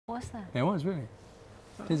What's that? It was, really.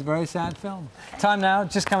 It is a very sad film. Time now,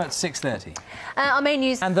 just come at 6:30. Our main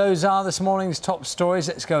news... And those are this morning's top stories.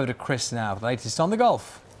 Let's go to Chris now for the latest on the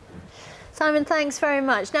golf. Simon, thanks very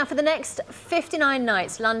much. Now, for the next 59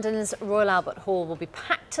 nights, London's Royal Albert Hall will be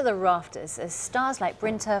packed to the rafters as stars like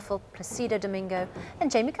Bryn Terfel, Placido Domingo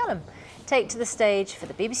and Jamie Cullum take to the stage for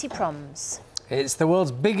the BBC Proms. It's the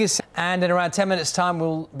world's biggest, and in around 10 minutes' time,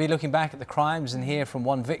 we'll be looking back at the crimes and hear from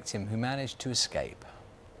one victim who managed to escape.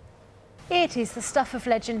 It is the stuff of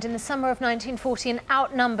legend. In the summer of 1940, an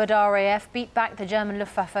outnumbered RAF beat back the German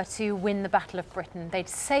Luftwaffe to win the Battle of Britain. They'd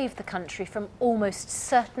saved the country from almost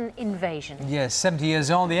certain invasion. Yes, 70 years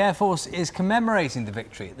on, the Air Force is commemorating the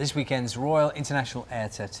victory at this weekend's Royal International Air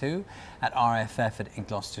Tattoo at RFF in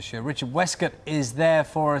Gloucestershire. Richard Westcott is there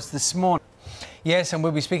for us this morning. Yes, and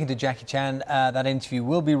we'll be speaking to Jackie Chan. That interview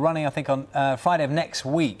will be running, I think, on Friday of next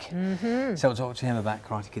week. So we'll talk to him about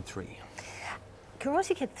Karate Kid 3.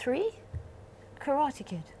 Karate Kid 3? Karate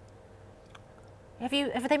Kid.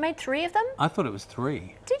 Have they made 3 of them? I thought it was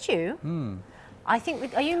 3. Did you? I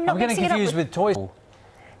think. Are you not I'm getting mixing confused it up with Toy Story.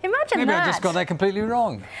 Imagine Maybe that. I just got that completely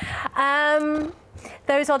wrong.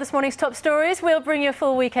 Those are this morning's top stories. We'll bring you a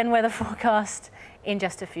full weekend weather forecast in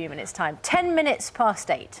just a few minutes' time. 10 minutes past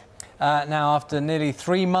 8. Now, after nearly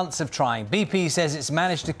 3 months of trying, BP says it's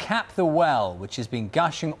managed to cap the well, which has been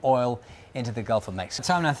gushing oil into the Gulf of Mexico.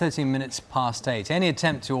 Time now 13 minutes past 8. Any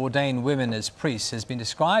attempt to ordain women as priests has been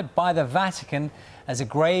described by the Vatican as a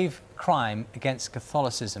grave crime against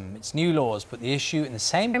Catholicism. Its new laws put the issue in the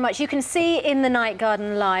same... Very much. You can see In the Night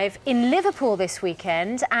Garden live in Liverpool this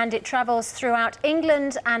weekend, and it travels throughout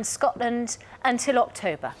England and Scotland until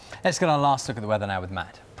October. Let's get our last look at the weather now with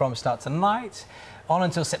Matt. Prom starts tonight on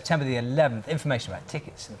until September the 11th. Information about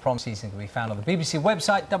tickets and the prom season can be found on the BBC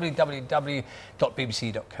website, www.bbc.co.uk.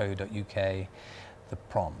 The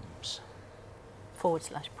proms. /proms,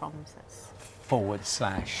 that's...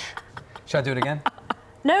 / Shall I do it again?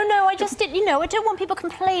 No, I just did, I don't want people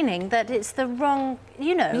complaining that it's the wrong,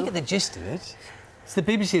 You get the gist of it. It's the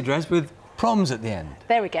BBC address with proms at the end.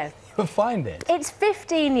 There we go. You'll find it. It's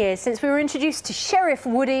 15 years since we were introduced to Sheriff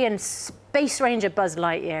Woody and Space Ranger Buzz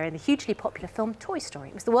Lightyear in the hugely popular film Toy Story.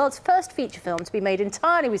 It was the world's first feature film to be made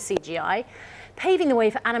entirely with CGI, paving the way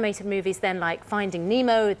for animated movies then like Finding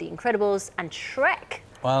Nemo, The Incredibles and Shrek.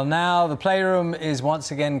 Well, now the Playroom is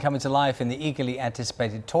once again coming to life in the eagerly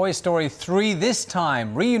anticipated Toy Story 3, this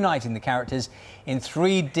time reuniting the characters in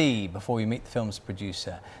 3D before we meet the film's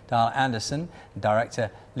producer, Darl Anderson, and director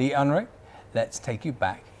Lee Unrich. Let's take you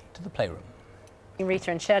back to the Playroom.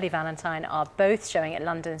 Rita and Shirley Valentine are both showing at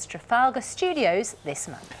London's Trafalgar Studios this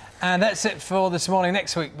month. And that's it for this morning.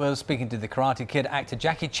 Next week, we're speaking to the Karate Kid actor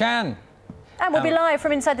Jackie Chan. And we'll be live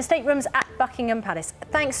from inside the staterooms at Buckingham Palace.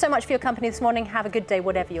 Thanks so much for your company this morning. Have a good day,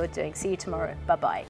 whatever you're doing. See you tomorrow. Bye-bye.